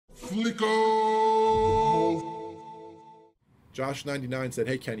FLIKO. Josh99 said,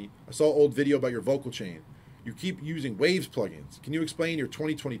 "Hey Kenny, I saw an old video about your vocal chain. You keep using Waves plugins. Can you explain your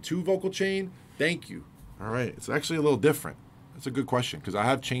 2022 vocal chain? Thank you." All right, it's actually a little different. That's a good question because I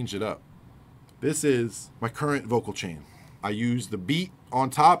have changed it up. This is my current vocal chain. I use the beat on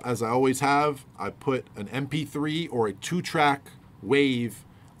top as I always have. I put an MP3 or a 2-track wave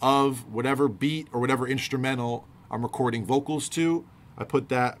of whatever beat or whatever instrumental I'm recording vocals to. I put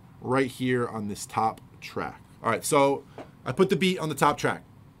that right here on this top track. All right, so I put the beat on the top track.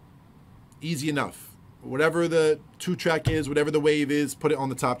 Easy enough. Whatever the 2-track is, whatever the wave is, put it on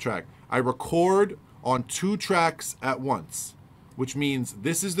the top track. I record on 2 tracks at once, which means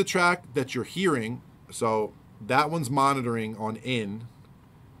this is the track that you're hearing. So that one's monitoring on in,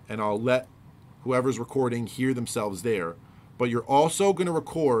 and I'll let whoever's recording hear themselves there. But you're also going to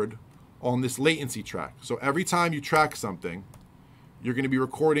record on this latency track. So every time you track something, you're going to be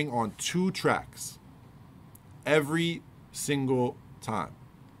recording on 2 tracks. Every single time.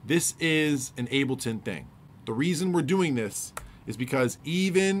 This is an Ableton thing. The reason we're doing this is because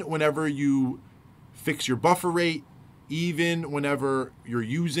even whenever you fix your buffer rate, even whenever you're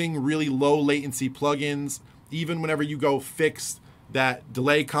using really low latency plugins, even whenever you go fix that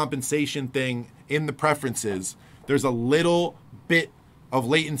delay compensation thing in the preferences, there's a little bit of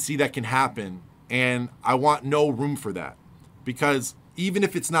latency that can happen, and I want no room for that. Because even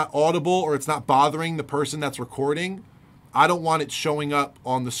if it's not audible or it's not bothering the person that's recording, I don't want it showing up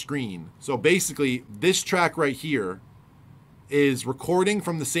on the screen. So basically, this track right here is recording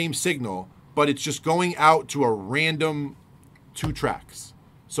from the same signal, but it's just going out to a random 2 tracks.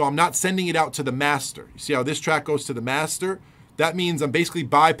 So I'm not sending it out to the master. You see how this track goes to the master? That means I'm basically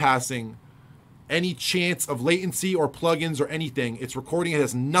bypassing any chance of latency or plugins or anything. It's recording. It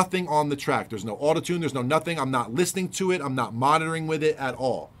has nothing on the track. There's no auto-tune. There's no nothing. I'm not listening to it. I'm not monitoring with it at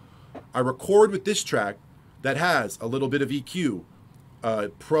all. I record with this track that has a little bit of EQ,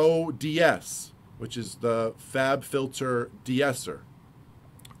 Pro DS, which is the Fab Filter de-esser,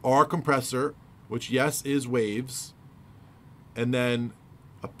 R compressor, which yes is waves, and then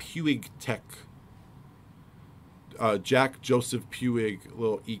a Puig Tech, Jack Joseph Puig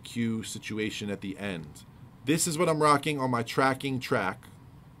little EQ situation at the end. This is what I'm rocking on my tracking track.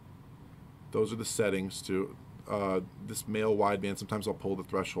 Those are the settings to this male wideband. Sometimes I'll pull the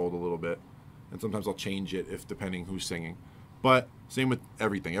threshold a little bit, and sometimes I'll change it if depending who's singing. But same with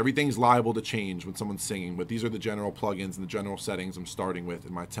everything. Everything's liable to change when someone's singing, but these are the general plugins and the general settings I'm starting with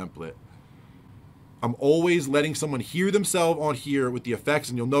in my template. I'm always letting someone hear themselves on here with the effects,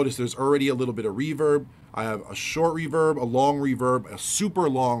 and you'll notice there's already a little bit of reverb. I have a short reverb, a long reverb, a super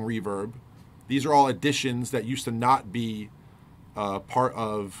long reverb. These are all additions that used to not be part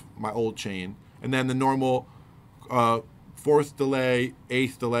of my old chain. And then the normal 4th delay,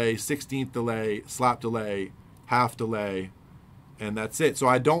 8th delay, 16th delay, slap delay, half delay, and that's it. So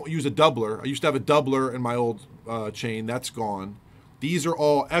I don't use a doubler. I used to have a doubler in my old chain. That's gone. These are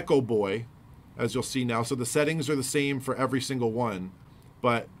all Echo Boy, as you'll see now. So the settings are the same for every single one,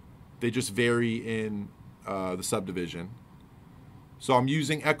 but they just vary in the subdivision. So I'm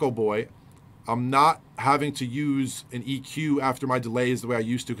using Echo Boy. I'm not having to use an EQ after my delays the way I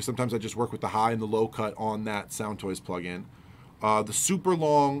used to, because sometimes I just work with the high and the low cut on that Soundtoys plugin. The super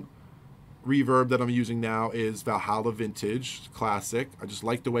long reverb that I'm using now is Valhalla Vintage Classic. I just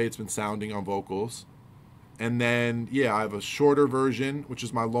like the way it's been sounding on vocals. And then, yeah, I have a shorter version, which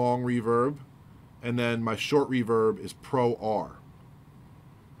is my long reverb. And then my short reverb is Pro R.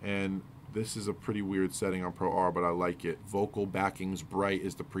 And this is a pretty weird setting on Pro R, but I like it. Vocal Backings Bright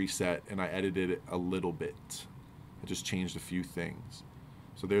is the preset, and I edited it a little bit. I just changed a few things.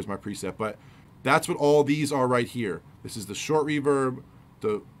 So there's my preset. But that's what all these are right here. This is the short reverb,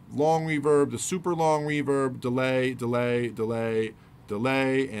 the long reverb, the super long reverb, delay, delay, delay,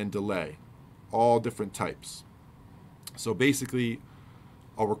 delay, and delay. All different types. So basically,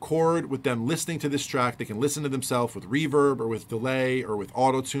 I'll record with them listening to this track. They can listen to themselves with reverb or with delay or with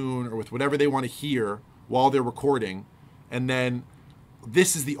auto-tune or with whatever they want to hear while they're recording. And then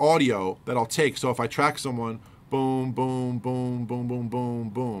this is the audio that I'll take. So if I track someone, boom, boom, boom, boom, boom, boom,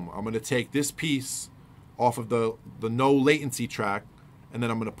 boom, I'm going to take this piece off of the no latency track, and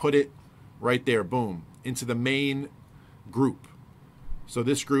then I'm going to put it right there, boom, into the main group. So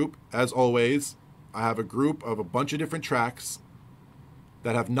this group, as always, I have a group of a bunch of different tracks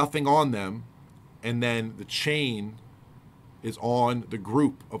that have nothing on them, and then the chain is on the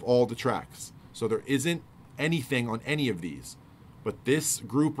group of all the tracks. So there isn't anything on any of these, but this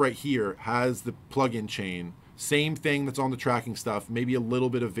group right here has the plugin chain. Same thing that's on the tracking stuff, maybe a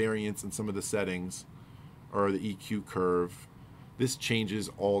little bit of variance in some of the settings or the EQ curve. This changes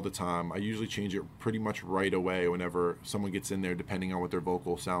all the time. I usually change it pretty much right away whenever someone gets in there, depending on what their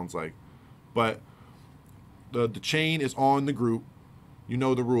vocal sounds like. But the chain is on the group. You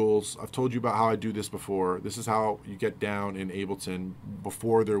know the rules. I've told you about how I do this before. This is how you get down in Ableton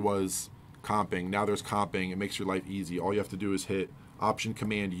before there was comping. Now there's comping. It makes your life easy. All you have to do is hit Option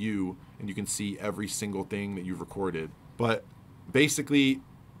Command U, and you can see every single thing that you've recorded. But basically,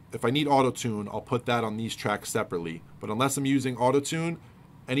 if I need auto-tune, I'll put that on these tracks separately. But unless I'm using auto-tune,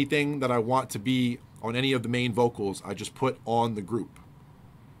 anything that I want to be on any of the main vocals, I just put on the group.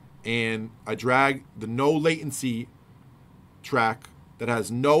 And I drag the no latency track that has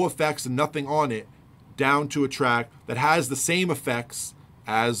no effects and nothing on it down to a track that has the same effects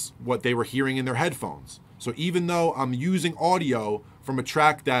as what they were hearing in their headphones. So even though I'm using audio from a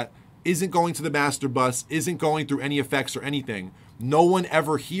track that isn't going to the master bus, isn't going through any effects or anything, no one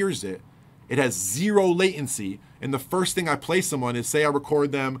ever hears it. It has zero latency. And the first thing I play someone is, say I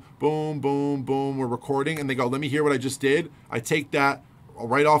record them, boom, boom, boom, we're recording, and they go, let me hear what I just did. I take that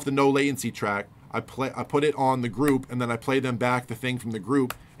right off the no latency track, I put it on the group, and then I play them back the thing from the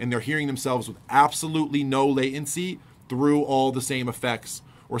group, and they're hearing themselves with absolutely no latency through all the same effects,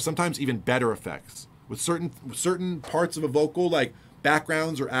 or sometimes even better effects. With certain parts of a vocal, like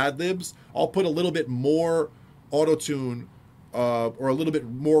backgrounds or ad-libs, I'll put a little bit more auto-tune or a little bit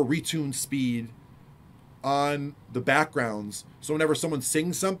more retune speed on the backgrounds. So whenever someone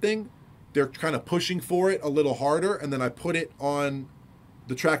sings something, they're kind of pushing for it a little harder, and then I put it on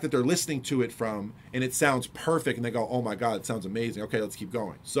the track that they're listening to it from, and it sounds perfect, and they go, oh my God, it sounds amazing. Okay, let's keep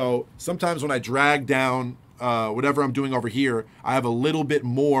going. So sometimes when I drag down whatever I'm doing over here, I have a little bit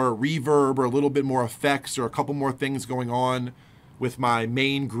more reverb or a little bit more effects or a couple more things going on with my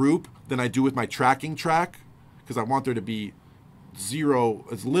main group than I do with my tracking track, because I want there to be zero,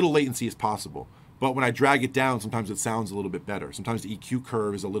 as little latency as possible. But when I drag it down, sometimes it sounds a little bit better. Sometimes the EQ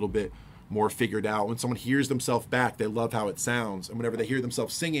curve is a little bit more figured out. When someone hears themselves back, they love how it sounds. And whenever they hear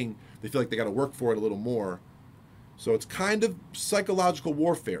themselves singing, they feel like they got to work for it a little more. So it's kind of psychological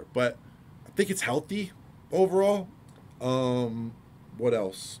warfare, but I think it's healthy overall. What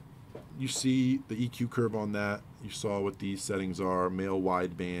else? You see the EQ curve on that. You saw what these settings are. Male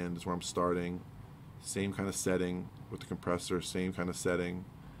wideband is where I'm starting. Same kind of setting with the compressor. Same kind of setting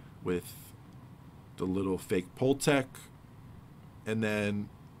with the little fake Pultec. And then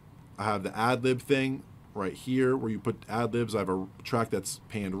I have the ad-lib thing right here where you put ad-libs. I have a track that's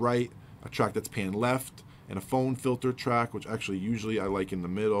panned right, a track that's panned left, and a phone filter track, which actually usually I like in the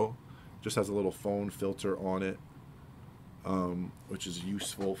middle. Just has a little phone filter on it, which is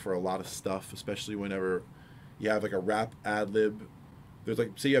useful for a lot of stuff, especially whenever you have like a rap ad-lib. There's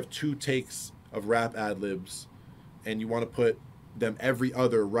like, say you have 2 takes of rap ad-libs and you want to put them every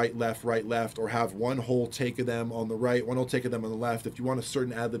other right left, or have one whole take of them on the right, one whole take of them on the left. If you want a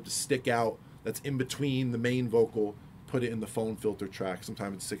certain ad-lib to stick out that's in between the main vocal, put it in the phone filter track.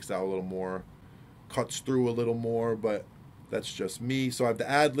 Sometimes it sticks out a little more, cuts through a little more, but that's just me. So I have the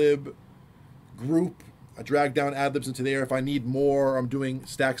ad-lib group. I drag down ad-libs into there. If I need more, I'm doing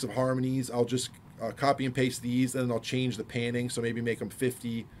stacks of harmonies, I'll just copy and paste these, and then I'll change the panning. So maybe make them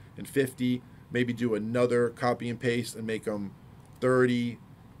 50 and 50, maybe do another copy and paste and make them 30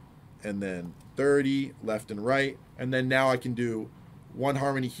 and then 30 left and right. And then now I can do one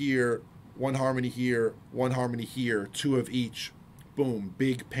harmony here, one harmony here, one harmony here, 2 of each. Boom,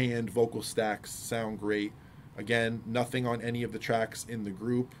 big panned vocal stacks, sound great. Again, nothing on any of the tracks in the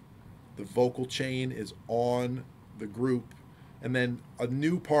group. The vocal chain is on the group. And then a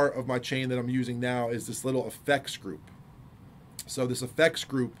new part of my chain that I'm using now is this little effects group. So this effects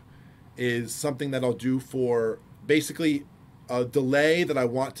group is something that I'll do for basically a delay that I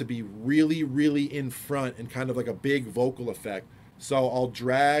want to be really, really in front and kind of like a big vocal effect. So I'll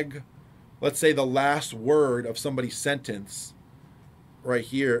drag, let's say, the last word of somebody's sentence right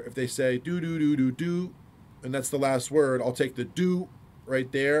here. If they say do, do, do, do, do, and that's the last word, I'll take the do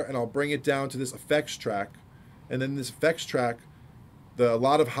right there and I'll bring it down to this effects track. And then this effects track, a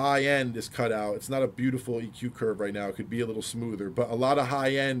lot of high end is cut out. It's not a beautiful EQ curve right now. It could be a little smoother, but a lot of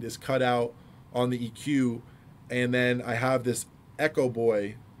high end is cut out on the EQ. And then I have this Echo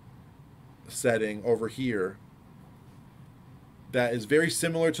Boy setting over here that is very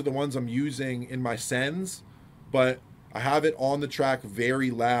similar to the ones I'm using in my sends, but I have it on the track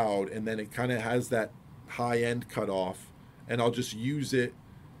very loud, and then it kind of has that high end cut off, and I'll just use it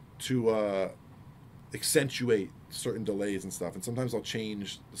to accentuate certain delays and stuff. And sometimes I'll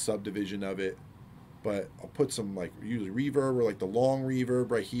change the subdivision of it, but I'll put some like usually reverb or like the long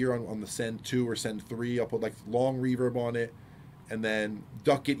reverb right here on the send 2 or send 3. I'll put like long reverb on it and then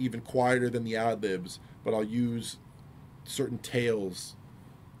duck it even quieter than the ad-libs, but I'll use certain tales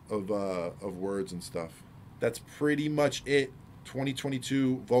of words and stuff. That's pretty much it.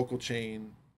 2022 vocal chain.